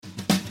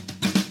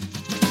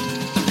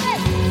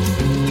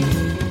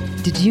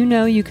Did you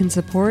know you can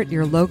support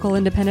your local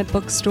independent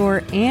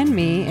bookstore and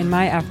me in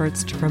my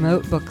efforts to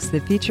promote books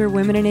that feature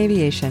women in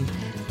aviation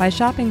by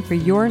shopping for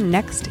your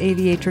next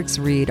Aviatrix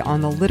read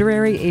on the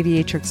Literary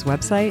Aviatrix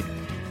website?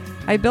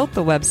 I built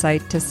the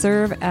website to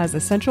serve as a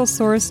central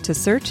source to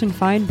search and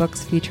find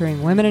books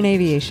featuring women in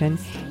aviation,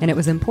 and it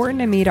was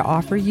important to me to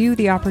offer you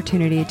the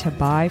opportunity to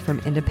buy from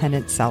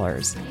independent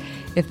sellers.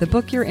 If the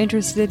book you're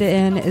interested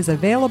in is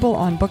available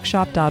on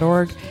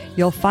bookshop.org,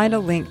 you'll find a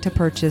link to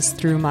purchase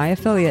through my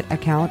affiliate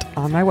account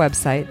on my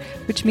website,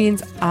 which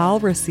means I'll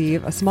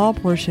receive a small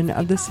portion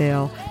of the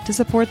sale to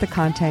support the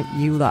content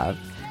you love.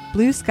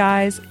 Blue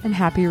skies and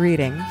happy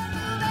reading.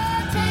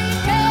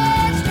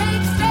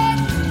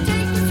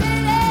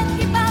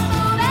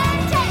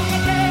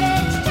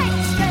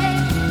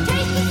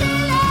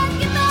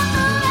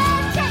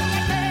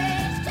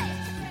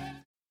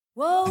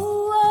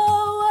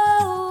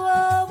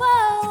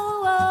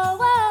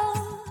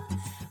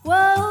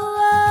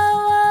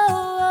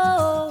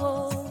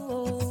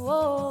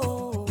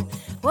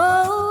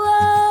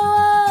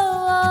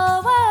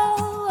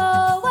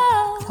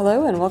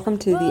 Hello and welcome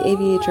to the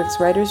Aviatrix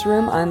Writers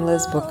Room. I'm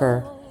Liz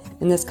Booker.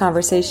 In this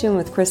conversation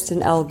with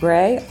Kristen L.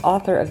 Gray,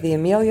 author of the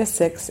Amelia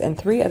 6 and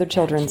 3 other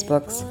children's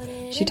books,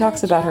 she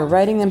talks about her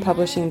writing and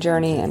publishing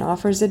journey and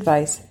offers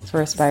advice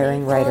for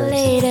aspiring writers.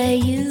 Later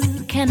you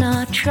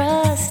cannot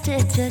trust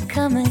it to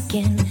come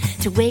again,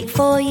 to wait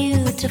for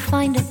you to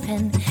find a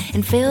pen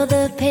and fill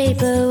the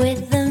paper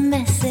with the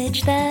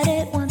message that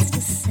it wants to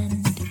send.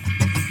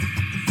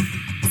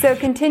 So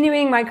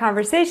continuing my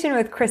conversation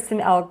with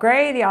Kristen L.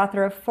 Gray, the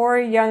author of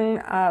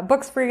 4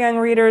 books for young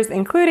readers,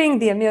 including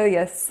The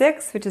Amelia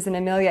 6, which is an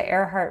Amelia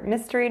Earhart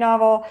mystery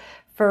novel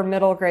for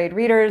middle grade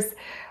readers.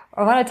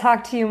 I want to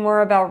talk to you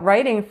more about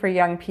writing for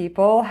young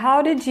people.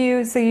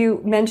 So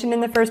you mentioned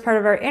in the first part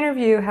of our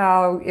interview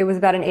how it was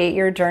about an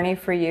 8-year journey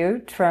for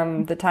you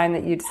from the time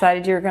that you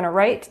decided you were going to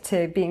write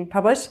to being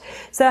published.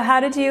 So how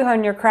did you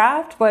hone your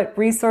craft? What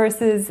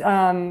resources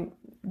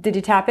did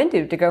you tap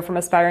into to go from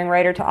aspiring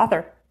writer to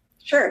author?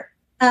 Sure.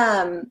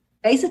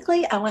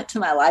 Basically, I went to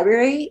my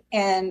library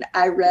and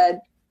I read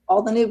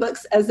all the new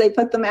books as they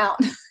put them out,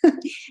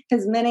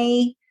 as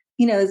many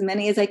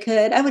as I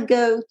could. I would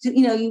go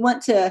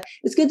to,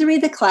 it's good to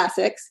read the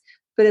classics,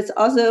 but it's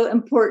also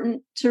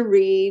important to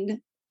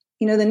read,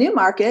 the new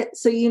market.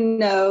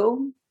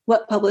 So,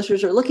 what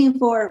publishers are looking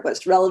for,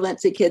 what's relevant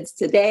to kids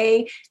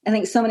today. I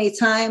think so many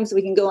times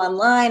we can go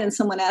online and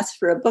someone asks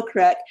for a book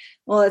rec.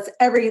 Well, it's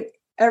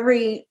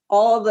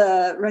all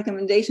the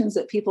recommendations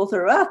that people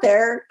throw out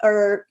there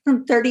are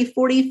from 30,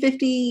 40,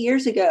 50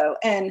 years ago.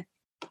 And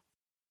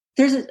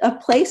there's a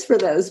place for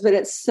those, but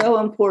it's so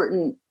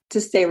important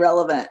to stay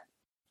relevant,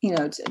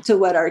 to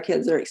what our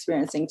kids are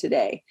experiencing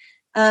today.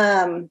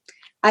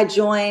 I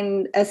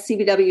joined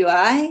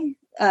SCBWI,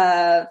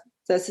 the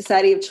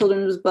Society of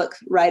Children's Book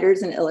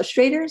Writers and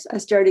Illustrators. I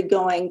started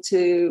going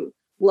to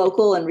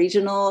local and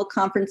regional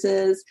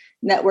conferences,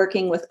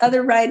 networking with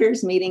other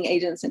writers, meeting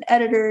agents and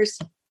editors.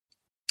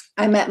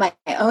 I met my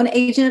own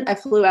agent. I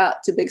flew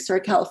out to Big Sur,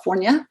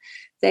 California.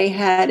 They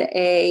had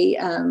a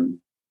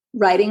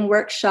writing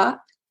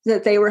workshop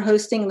that they were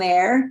hosting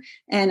there.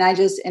 And I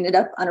just ended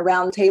up on a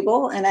round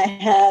table and I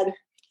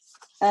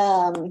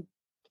had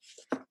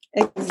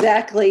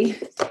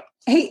exactly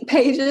 8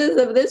 pages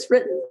of this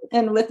written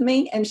and with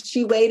me. And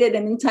she waited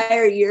an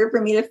entire year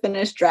for me to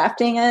finish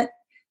drafting it.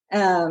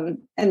 And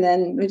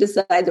then we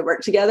decided to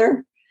work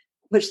together,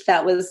 which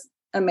that was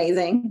an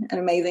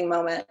amazing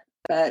moment.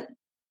 But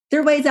there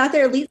are ways out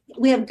there. At least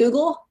we have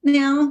Google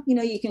now.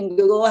 You can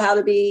Google how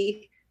to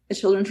be a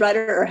children's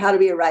writer or how to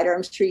be a writer.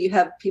 I'm sure you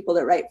have people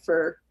that write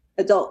for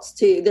adults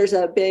too. There's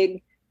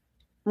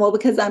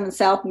because I'm in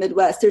South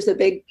Midwest, there's a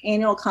big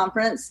annual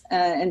conference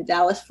in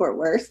Dallas, Fort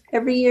Worth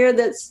every year.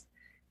 That's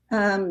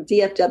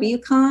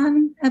DFW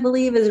Con, I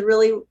believe, is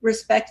really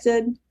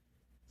respected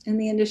in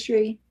the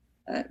industry.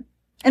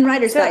 And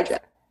Writer's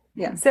Digest.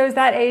 Yeah. So is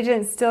that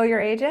agent still your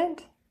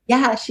agent?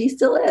 Yeah, she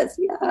still is.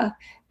 Yeah.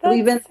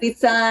 We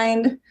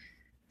signed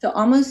to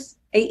almost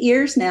 8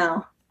 years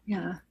now.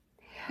 Yeah.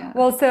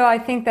 Well, so I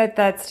think that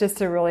that's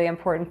just a really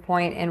important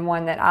point, and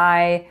one that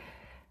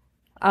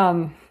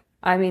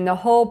the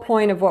whole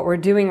point of what we're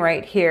doing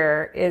right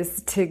here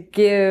is to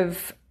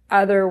give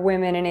other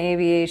women in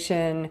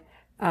aviation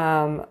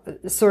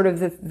sort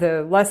of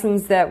the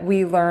lessons that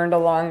we learned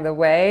along the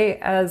way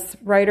as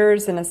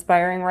writers and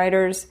aspiring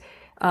writers,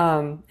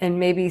 and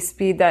maybe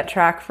speed that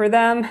track for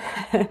them.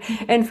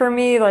 And for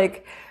me,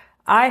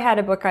 I had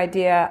a book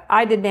idea.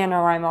 I did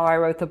NaNoWriMo. I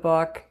wrote the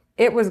book.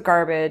 It was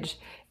garbage.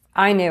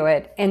 I knew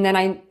it. And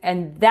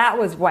that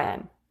was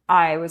when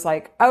I was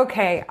like,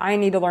 okay, I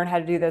need to learn how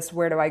to do this.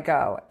 Where do I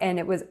go? And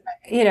it was,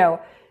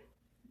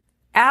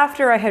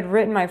 after I had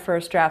written my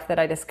first draft that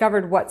I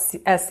discovered what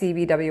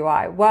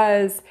SCBWI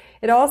was.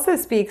 It also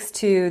speaks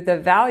to the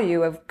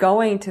value of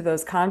going to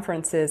those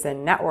conferences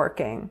and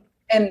networking.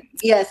 And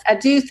yes, I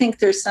do think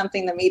there's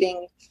something to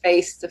meeting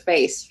face to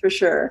face for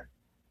sure.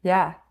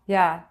 Yeah.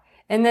 Yeah.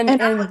 And then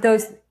in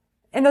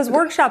those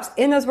workshops,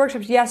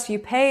 yes, you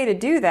pay to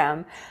do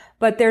them,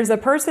 but there's a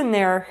person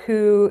there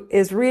who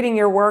is reading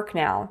your work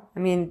now. I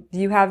mean,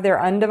 you have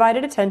their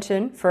undivided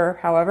attention for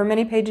however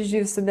many pages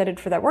you've submitted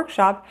for that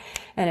workshop.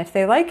 And if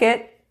they like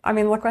it, I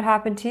mean, look what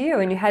happened to you,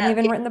 and you hadn't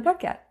even written the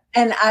book yet.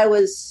 And I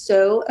was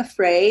so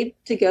afraid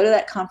to go to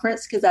that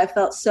conference because I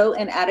felt so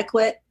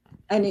inadequate.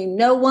 I knew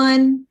no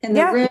one in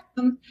the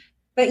room.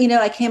 But,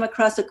 I came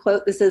across a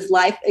quote that says,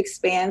 life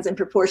expands in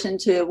proportion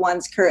to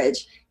one's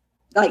courage.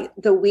 Like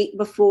the week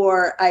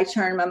before I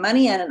turned my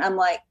money in, and I'm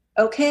like,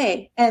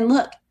 okay. And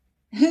look,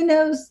 who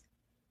knows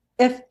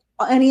if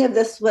any of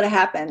this would have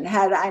happened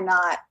had I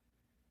not,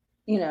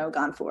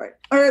 gone for it.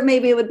 Or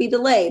maybe it would be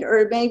delayed,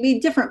 or maybe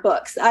different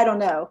books. I don't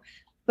know.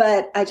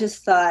 But I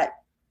just thought,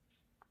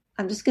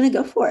 I'm just going to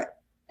go for it.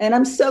 And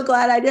I'm so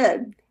glad I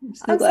did.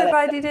 I'm so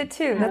glad you did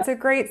too. That's a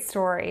great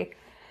story.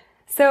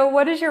 So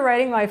what does your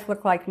writing life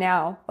look like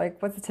now?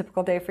 Like, what's a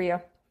typical day for you?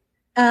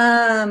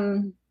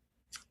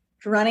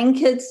 Running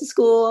kids to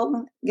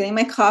school, getting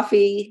my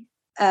coffee.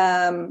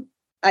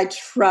 I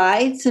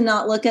try to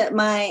not look at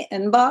my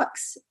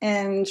inbox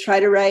and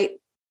try to write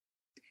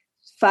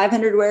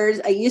 500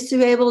 words. I used to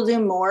be able to do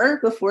more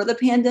before the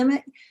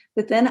pandemic,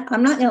 but then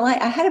I'm not going to lie,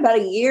 I had about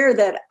a year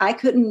that I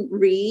couldn't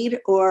read,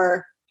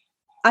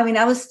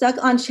 I was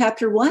stuck on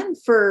chapter 1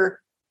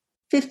 for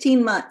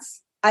 15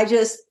 months.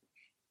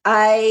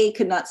 I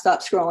could not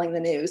stop scrolling the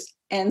news.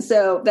 And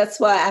so that's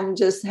why I'm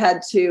just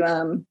had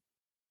to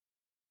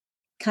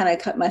kind of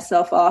cut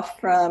myself off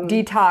from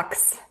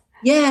detox.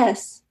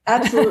 Yes,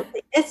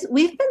 absolutely.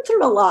 We've been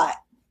through a lot,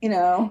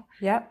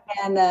 Yep.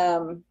 And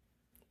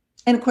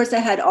of course I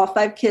had all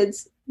 5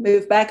 kids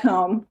move back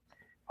home,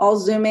 all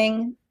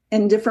Zooming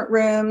in different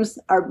rooms.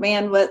 Our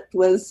bandwidth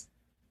was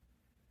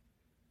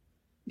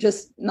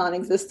just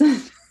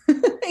non-existent,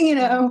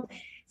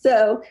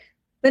 So,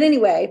 but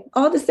anyway,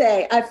 all to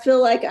say, I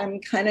feel like I'm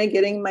kind of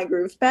getting my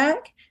groove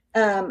back.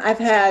 I've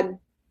had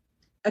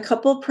a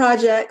couple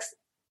projects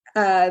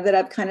that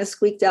I've kind of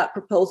squeaked out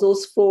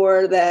proposals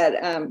for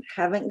that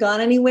haven't gone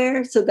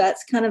anywhere. So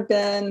that's kind of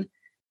been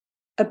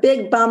a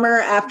big bummer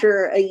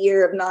after a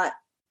year of not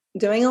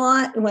doing a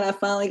lot. And when I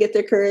finally get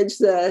the courage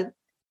to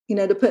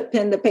put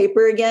pen to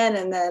paper again,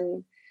 and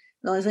then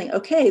realizing,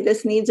 okay,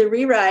 this needs a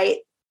rewrite,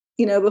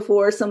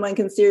 before someone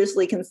can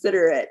seriously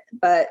consider it.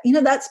 But,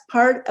 that's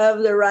part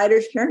of the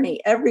writer's journey.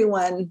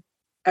 Everyone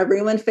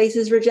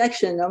faces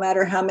rejection, no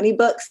matter how many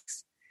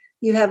books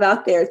you have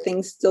out there.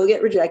 Things still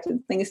get rejected.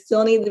 Things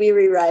still need to be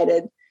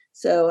rewritten.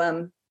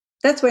 So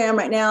that's where I am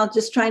right now,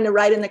 just trying to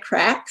write in the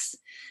cracks.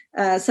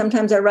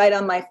 Sometimes I write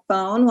on my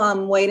phone while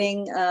I'm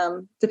waiting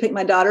to pick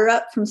my daughter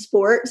up from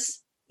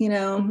sports.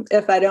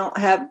 If I don't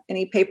have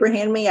any paper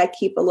hand me, I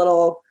keep a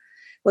little,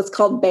 what's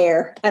called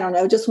Bear. I don't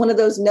know, just one of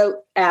those note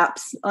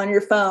apps on your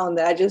phone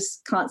that I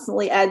just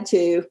constantly add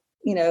to,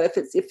 if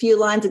it's a few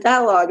lines of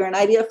dialogue or an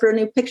idea for a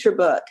new picture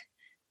book.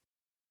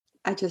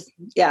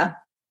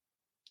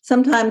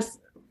 Sometimes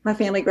my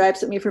family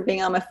gripes at me for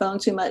being on my phone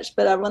too much,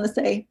 but I want to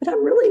say, but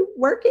I'm really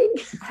working.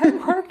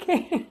 I'm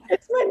working.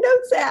 It's my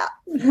notes app.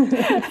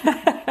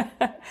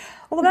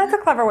 Well, that's a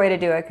clever way to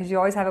do it because you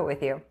always have it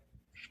with you.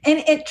 And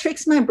it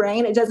tricks my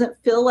brain. It doesn't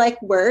feel like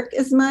work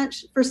as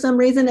much for some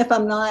reason. If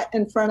I'm not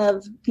in front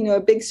of, a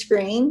big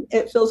screen,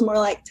 it feels more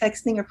like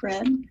texting a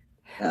friend.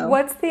 So,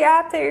 what's the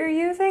app that you're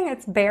using?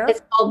 It's Bear?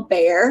 It's called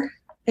Bear.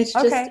 It's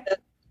just okay.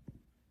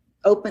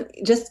 Open,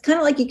 just kind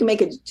of like you can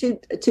make a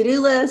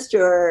to-do list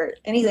or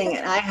anything.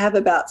 And I have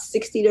about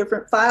 60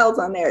 different files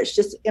on there. It's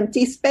just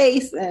empty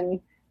space and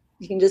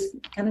you can just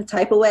kind of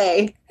type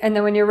away. And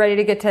then when you're ready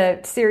to get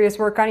to serious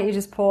work on it, you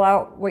just pull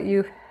out what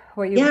you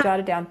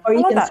jotted down. Or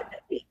you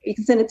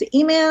can send it to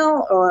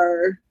email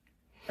or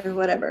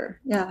whatever.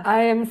 Yeah.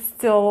 I am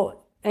still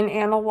an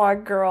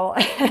analog girl.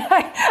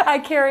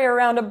 I carry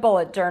around a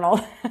bullet journal.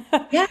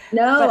 Yeah,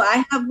 no,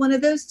 I have one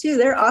of those too.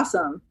 They're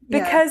awesome.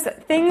 Because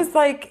things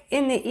like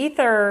in the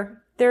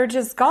ether, they're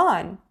just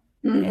gone.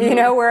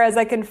 Mm-hmm. Whereas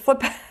I can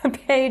flip a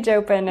page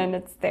open and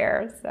it's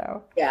there.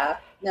 So yeah,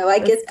 no, I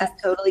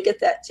totally get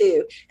that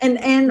too.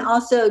 And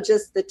also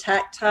just the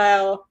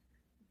tactile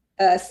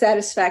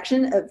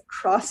satisfaction of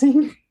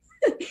crossing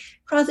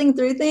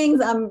through things.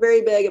 I'm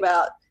very big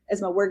about,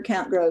 as my word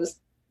count grows,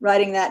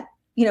 writing that,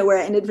 where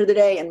I ended for the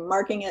day and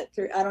marking it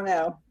through, I don't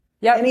know.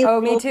 Yep.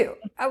 Me too.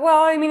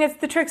 Well, it's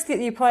the tricks that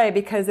you play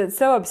because it's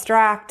so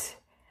abstract.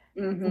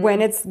 Mm-hmm.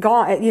 When it's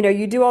gone,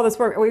 you do all this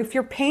work. If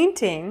you're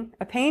painting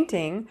a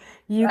painting,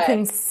 you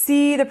can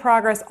see the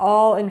progress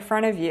all in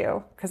front of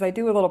you, because I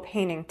do a little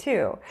painting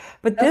too.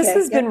 But this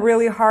has been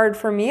really hard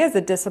for me as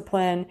a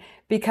discipline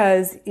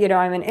because,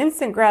 I'm an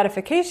instant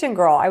gratification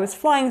girl. I was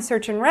flying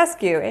search and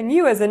rescue, and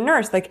you as a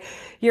nurse, like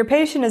your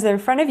patient is in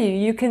front of you.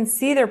 You can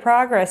see their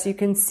progress. You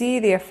can see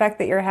the effect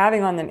that you're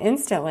having on them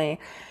instantly.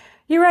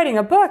 You're writing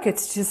a book.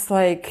 It's just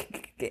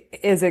like,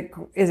 is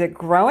it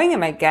growing?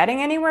 Am I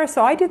getting anywhere?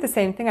 So I do the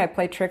same thing. I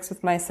play tricks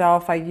with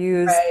myself. I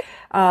use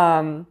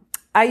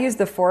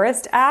the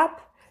Forest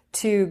app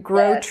to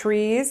grow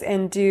trees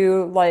and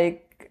do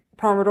like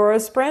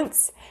Pomodoro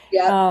sprints,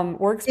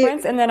 work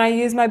sprints. And then I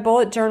use my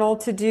bullet journal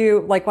to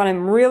do, like when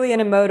I'm really in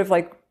a mode of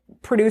like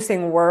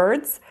producing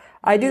words,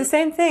 I do the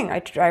same thing.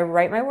 I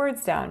write my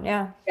words down.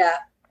 Yeah. Yeah.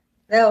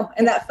 No,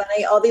 isn't that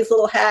funny? All these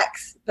little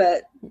hacks,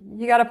 but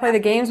you got to play the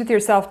games with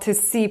yourself to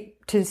see,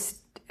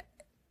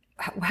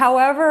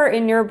 however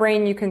in your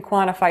brain you can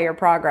quantify your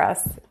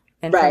progress.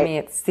 And for me,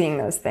 it's seeing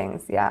those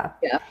things. Yeah.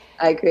 Yeah,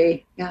 I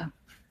agree. Yeah.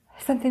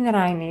 Something that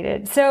I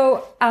needed.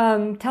 So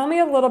tell me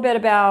a little bit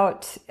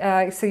about,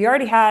 so you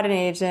already had an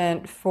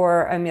agent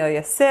for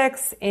Amelia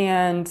 6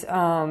 and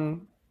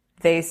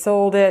they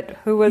sold it.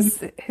 Who's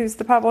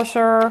the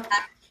publisher?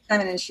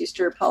 Simon &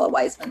 Schuster, Paula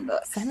Wiseman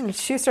books. Simon &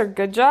 Schuster,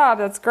 good job.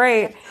 That's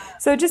great.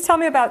 So just tell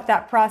me about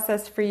that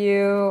process for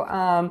you.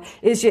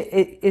 Is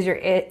your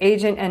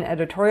agent an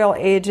editorial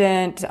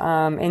agent?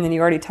 And then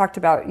you already talked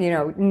about,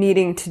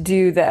 needing to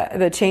do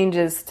the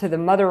changes to the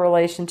mother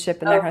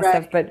relationship and that kind of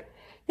stuff. But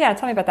yeah,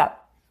 tell me about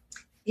that.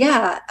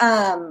 Yeah.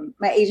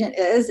 My agent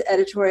is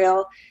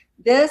editorial.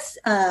 This,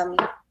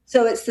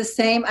 so it's the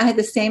same. I had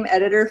the same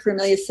editor for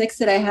Amelia 6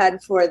 that I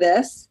had for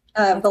this.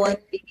 Bologna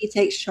Beebe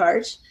Takes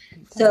Charge.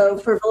 So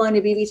for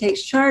Bologna Beebe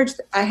Takes Charge,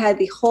 I had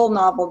the whole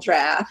novel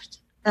draft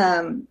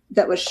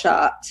that was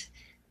shopped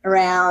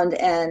around,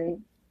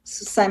 and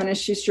Simon &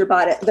 Schuster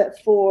bought it. But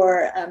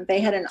for they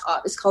had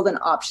it's called an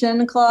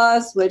option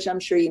clause, which I'm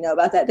sure you know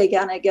about that. They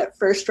kind of get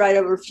first right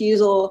of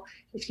refusal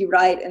if you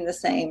write in the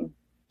same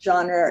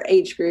genre or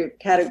age group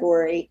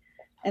category.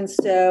 And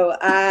so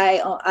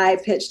I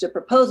pitched a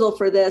proposal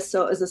for this,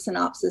 so it was a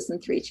synopsis in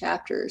 3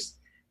 chapters.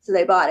 So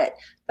they bought it,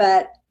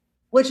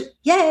 which,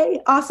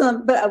 yay,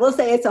 awesome. But I will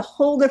say it's a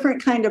whole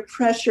different kind of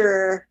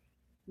pressure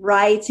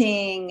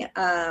writing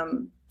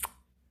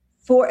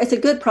it's a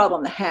good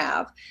problem to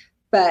have,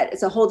 but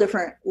it's a whole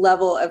different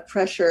level of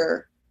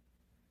pressure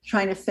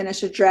trying to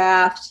finish a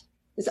draft.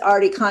 It's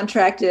already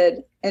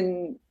contracted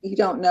and you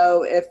don't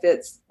know if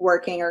it's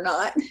working or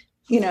not,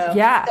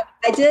 Yeah. So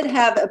I did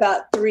have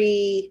about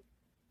 3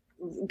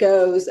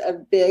 goes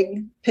of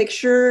big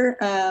picture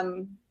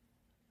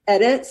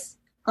edits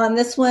on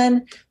this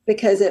one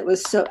because it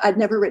was I'd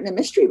never written a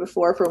mystery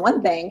before, for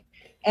one thing.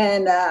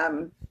 And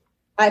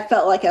I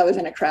felt like I was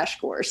in a crash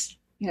course,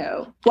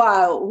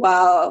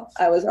 while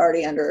I was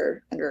already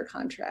under a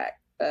contract.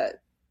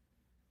 But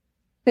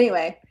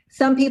anyway,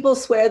 some people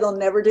swear they'll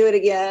never do it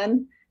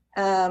again.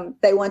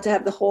 They want to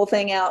have the whole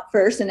thing out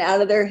first and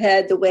out of their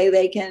head the way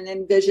they can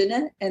envision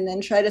it and then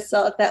try to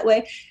sell it that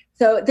way.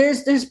 So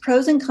there's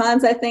pros and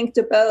cons, I think,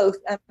 to both.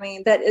 I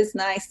mean, that is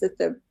nice that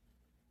the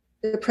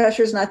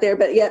pressure's not there,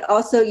 but yet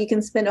also you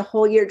can spend a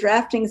whole year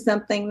drafting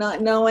something,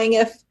 not knowing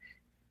if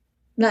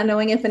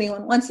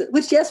anyone wants it,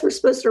 which, yes, we're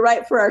supposed to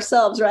write for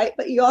ourselves, right?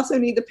 But you also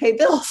need to pay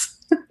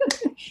bills.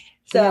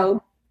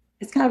 So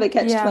it's kind of a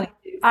catch-22.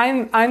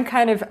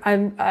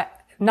 I'm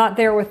not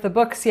there with the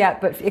books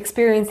yet, but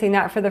experiencing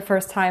that for the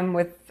first time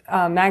with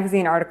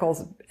magazine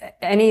articles.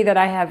 Any that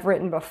I have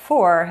written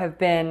before have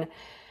been,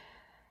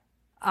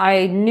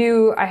 I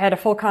knew I had a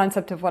full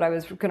concept of what I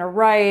was going to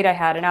write. I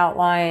had an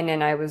outline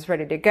and I was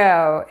ready to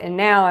go. And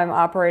now I'm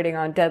operating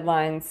on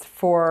deadlines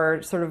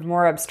for sort of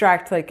more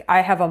abstract, like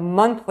I have a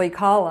monthly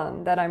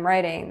column that I'm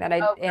writing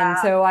and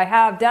so I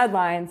have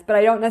deadlines, but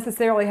I don't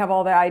necessarily have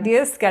all the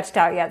ideas sketched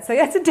out yet. So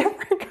it's a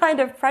different kind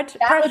of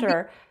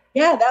pressure.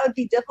 That would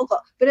be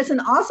difficult, but it's an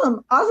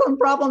awesome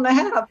problem to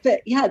have.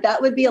 But yeah,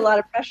 that would be a lot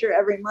of pressure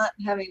every month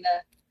having to.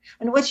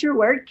 And what's your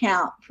word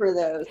count for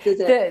those?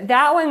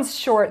 That one's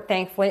short,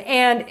 thankfully,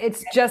 and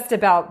it's just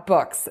about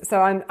books. So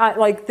I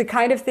like the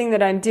kind of thing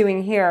that I'm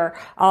doing here,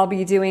 I'll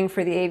be doing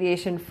for the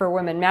Aviation for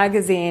Women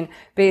magazine,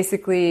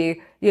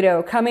 basically,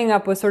 coming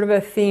up with sort of a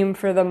theme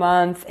for the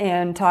month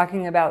and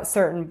talking about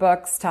certain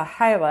books to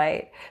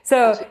highlight.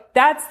 So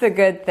that's the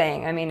good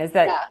thing. I mean, is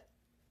that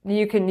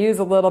you can use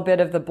a little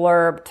bit of the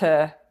blurb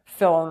to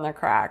fill in the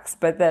cracks,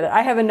 but that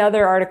I have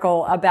another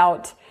article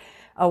about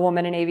a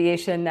woman in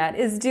aviation that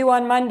is due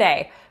on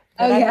Monday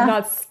that I have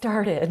not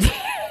started.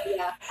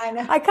 Yeah, I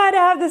know. I kind of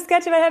have the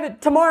sketch if I have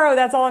it tomorrow.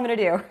 That's all I'm going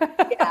to do.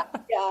 Yeah.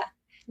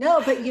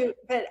 No,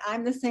 but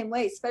I'm the same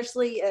way,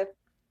 especially if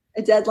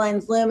a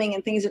deadline's looming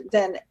and things.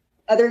 Then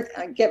I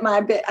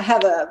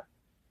have a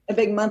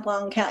big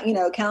month-long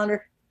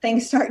calendar.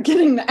 Things start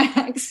getting the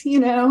axe,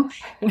 even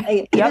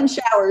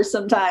showers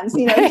sometimes,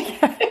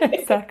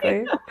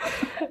 Exactly.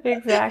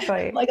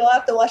 Like I'll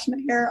have to wash my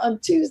hair on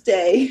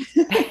Tuesday.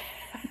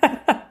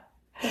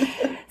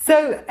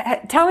 So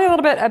tell me a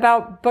little bit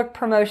about book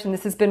promotion.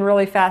 This has been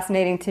really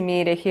fascinating to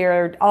me to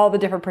hear all the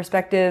different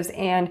perspectives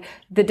and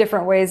the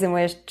different ways in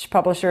which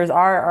publishers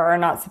are or are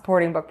not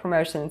supporting book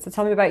promotion. So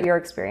tell me about your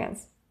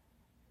experience.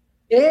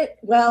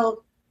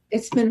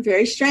 It's been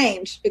very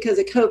strange because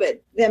of COVID.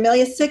 The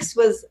Amelia 6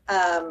 was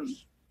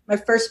my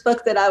first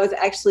book that I was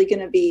actually going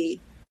to be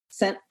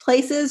sent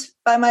places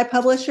by my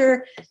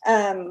publisher.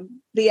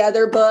 The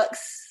other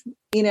books,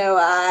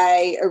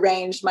 I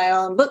arranged my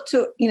own book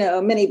tour,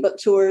 mini book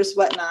tours,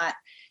 whatnot.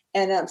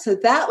 And so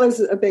that was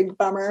a big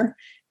bummer.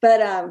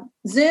 But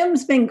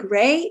Zoom's been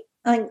great.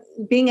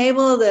 Being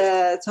able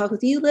to talk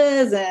with you,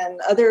 Liz, and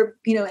other,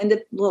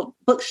 into little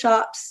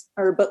bookshops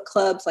or book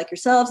clubs like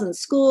yourselves and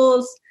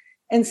schools.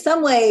 In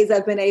some ways,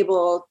 I've been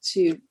able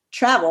to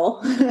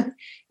travel,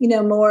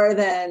 more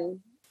than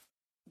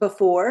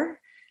before.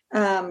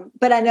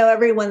 But I know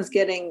everyone's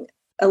getting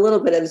a little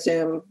bit of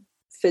Zoom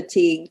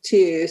fatigue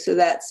too. So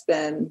that's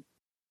been,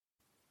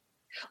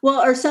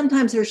 or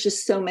sometimes there's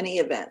just so many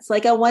events.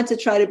 Like I want to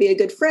try to be a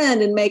good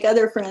friend and make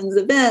other friends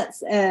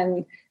events.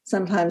 And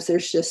sometimes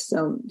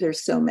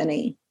there's so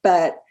many,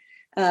 but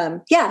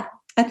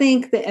I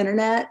think the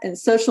internet and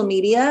social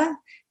media,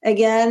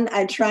 again,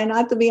 I try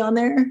not to be on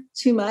there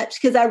too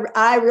much because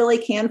I really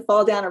can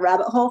fall down a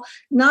rabbit hole,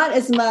 not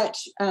as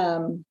much.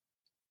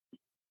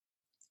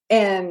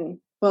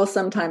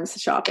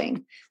 Sometimes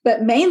shopping,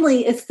 but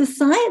mainly it's the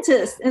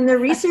scientists and the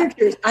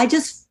researchers. I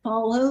just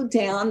follow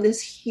down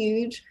this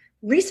huge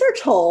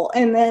research hole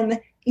and then,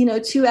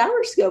 2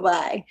 hours go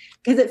by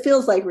because it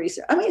feels like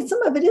research. I mean,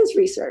 some of it is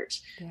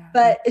research,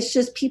 but it's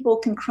just people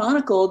can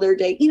chronicle their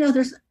day.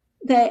 There's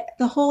the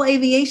whole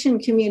aviation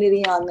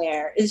community on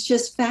there is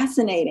just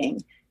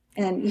fascinating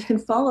and you can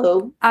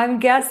follow. I'm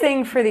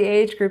guessing for the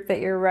age group that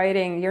you're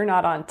writing, you're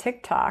not on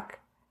TikTok.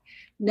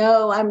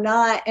 No, I'm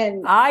not.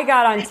 And I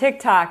got on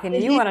TikTok and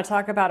you want to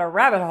talk about a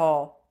rabbit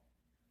hole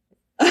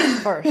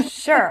for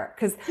sure.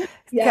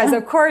 Because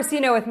of course,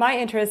 with my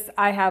interests,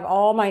 I have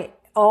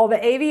all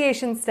the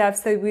aviation stuff.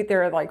 So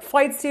there are like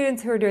flight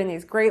students who are doing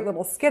these great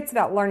little skits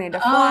about learning to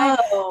fly.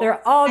 There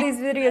are all these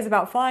videos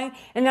about flying.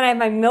 And then I have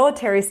my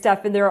military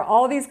stuff and there are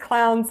all these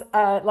clowns,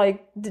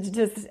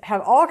 just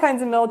have all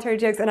kinds of military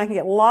jokes and I can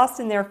get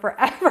lost in there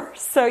forever.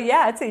 So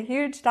yeah, it's a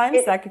huge time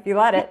suck if you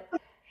let it.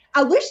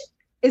 I wish,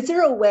 is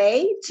there a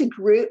way to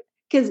group?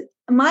 Because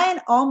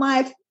all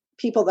my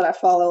people that I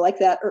follow like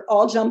that are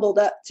all jumbled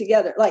up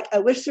together. Like I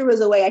wish there was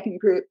a way I can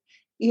group,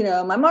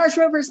 my Mars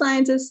rover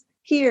scientists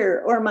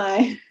here or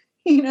my,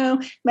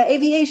 my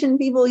aviation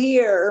people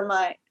here or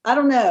I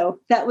don't know,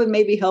 that would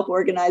maybe help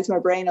organize my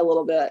brain a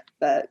little bit,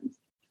 but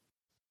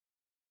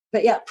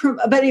yeah.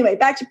 But anyway,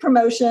 back to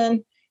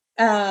promotion,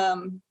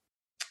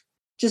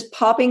 just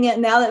popping it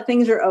now that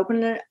things are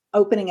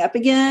opening up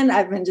again.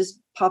 I've been just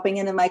popping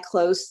into my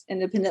close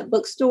independent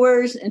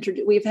bookstores.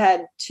 We've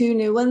had 2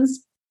 new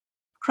ones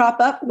crop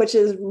up, which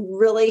is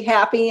really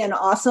happy and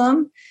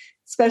awesome,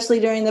 especially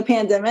during the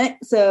pandemic.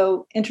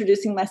 So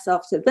introducing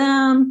myself to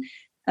them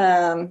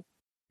and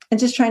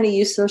just trying to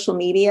use social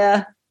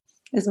media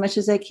as much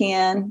as I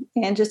can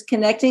and just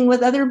connecting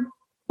with other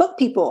book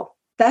people.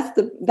 That's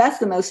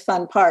the most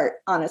fun part,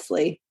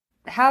 honestly.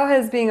 How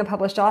has being a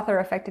published author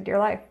affected your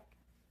life?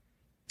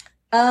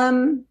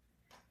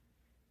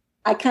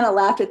 I kind of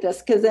laughed at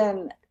this because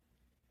then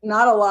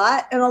not a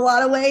lot in a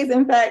lot of ways.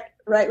 In fact,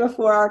 right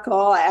before our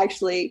call, I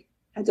actually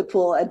had to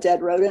pull a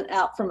dead rodent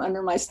out from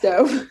under my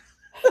stove.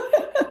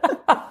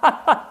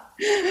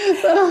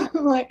 So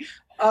I'm like,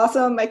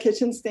 awesome. My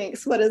kitchen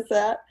stinks. What is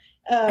that?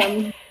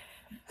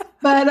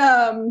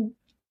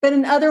 But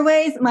in other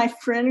ways, my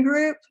friend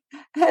group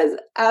has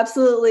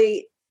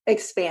absolutely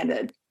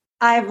expanded.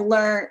 I've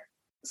learned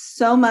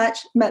so much,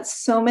 met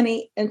so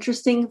many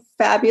interesting,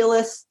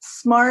 fabulous,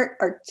 smart,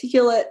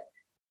 articulate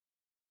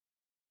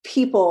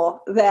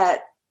people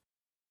that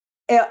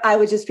I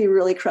would just be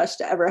really crushed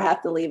to ever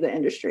have to leave the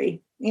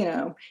industry.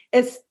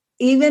 It's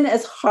even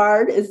as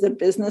hard as the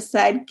business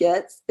side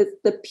gets, it's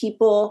the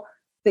people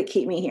that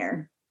keep me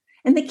here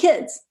and the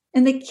kids.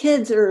 And the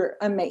kids are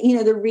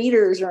amazing. The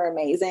readers are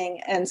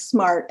amazing and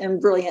smart and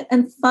brilliant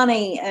and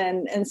funny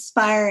and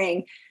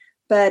inspiring.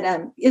 But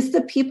it's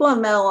the people I've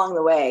met along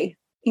the way,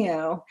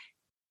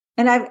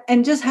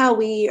 and just how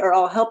we are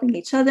all helping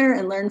each other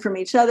and learn from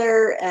each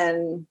other.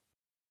 And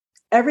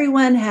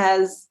everyone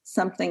has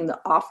something to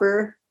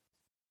offer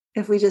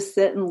if we just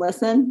sit and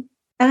listen.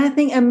 And I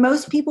think, and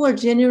most people are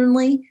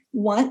genuinely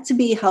want to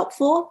be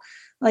helpful.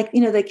 Like,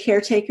 the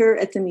caretaker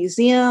at the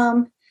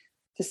museum,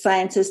 the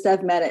scientists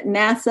I've met at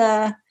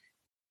NASA,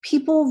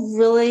 people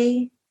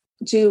really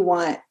do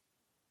want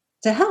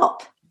to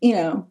help,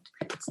 to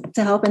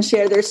help and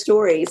share their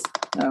stories.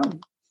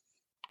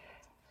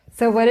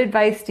 So what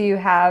advice do you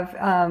have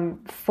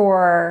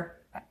for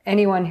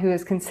anyone who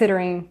is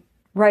considering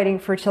writing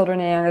for children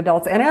and young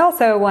adults? And I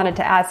also wanted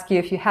to ask you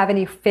if you have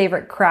any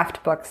favorite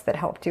craft books that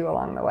helped you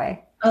along the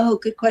way. Oh,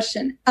 good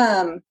question.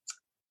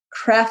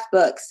 Craft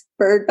books,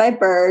 Bird by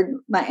Bird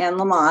by Anne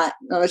Lamott,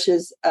 which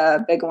is a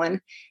big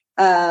one.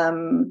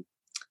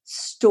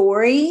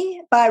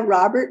 Story by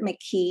Robert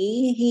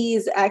McKee.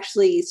 He's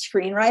actually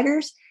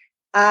screenwriters.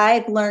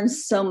 I've learned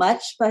so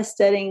much by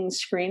studying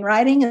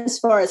screenwriting as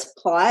far as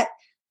plot.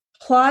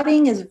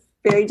 Plotting is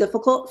very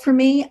difficult for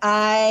me.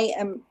 I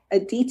am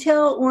a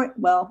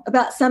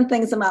about some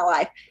things in my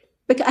life,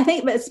 but I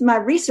think it's my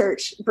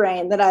research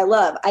brain that I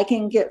love. I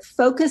can get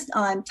focused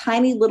on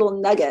tiny little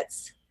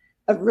nuggets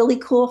of really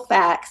cool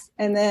facts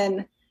and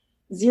then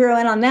zero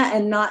in on that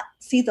and not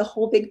see the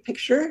whole big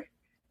picture.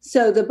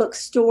 So the book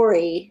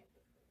Story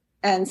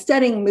and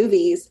studying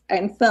movies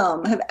and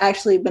film have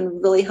actually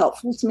been really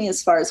helpful to me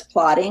as far as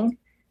plotting.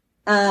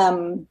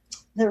 There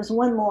was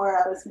one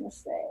more I was going to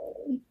say.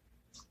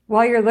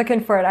 While you're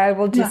looking for it, I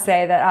will just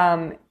say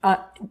that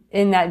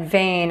in that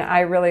vein, I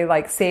really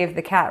like Save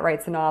the Cat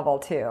Writes a Novel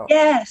too.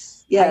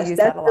 Yes, I use that's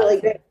that a lot really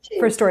good too.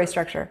 For story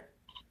structure.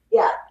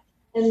 Yeah.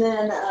 And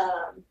then,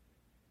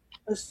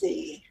 let's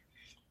see,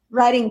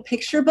 writing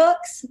picture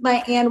books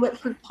by Anne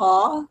Whitford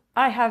Paul.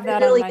 I have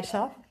that on my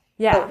shelf.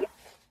 Yeah.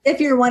 If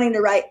you're wanting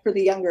to write for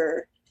the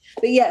younger,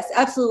 but yes,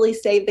 absolutely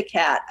Save the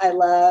Cat. I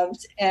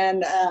loved.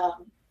 And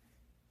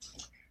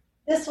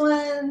this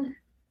one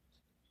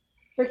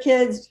for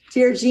kids,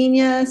 Dear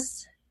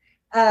Genius,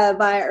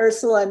 by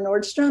Ursula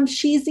Nordstrom.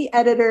 She's the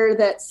editor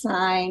that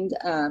signed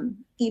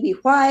E.B.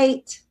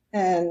 White.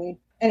 And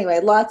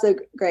anyway, lots of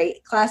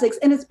great classics.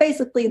 And it's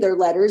basically their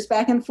letters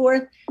back and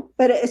forth,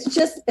 but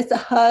it's a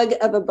hug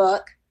of a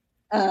book.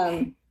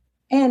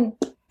 And,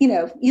 you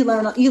know, you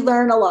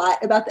learn a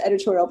lot about the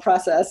editorial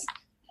process.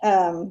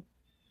 I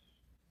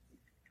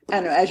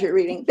don't know, as you're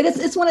reading, but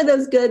it's one of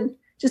those good,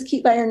 just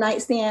keep by your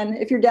nightstand.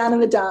 If you're down in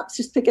the dumps,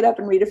 just pick it up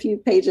and read a few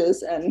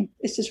pages, and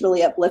it's just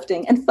really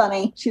uplifting and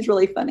funny. She's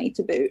really funny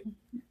to boot.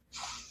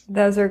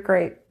 Those are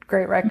great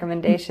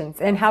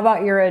recommendations. And how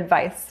about your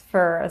advice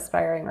for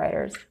aspiring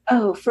writers?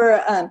 Oh,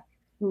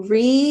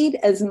 read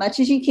as much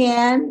as you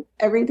can,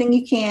 everything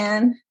you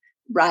can,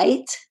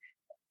 write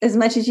as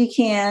much as you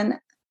can,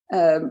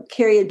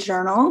 carry a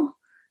journal,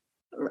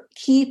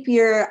 keep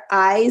your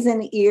eyes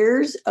and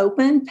ears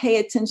open, pay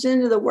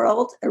attention to the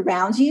world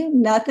around you.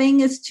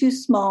 Nothing is too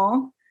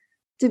small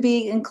to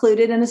be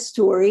included in a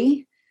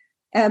story.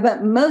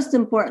 But most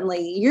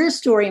importantly, your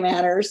story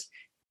matters,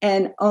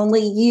 and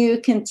only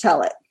you can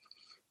tell it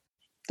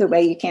the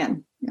way you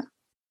can. Yeah.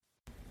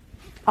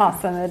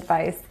 Awesome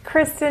advice.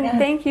 Kristen,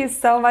 Thank you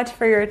so much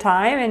for your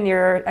time and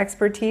your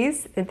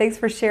expertise. And thanks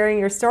for sharing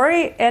your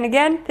story. And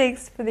again,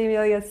 thanks for the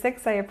Amelia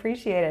 6. I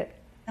appreciate it.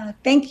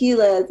 Thank you,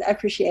 Liz. I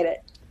appreciate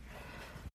it.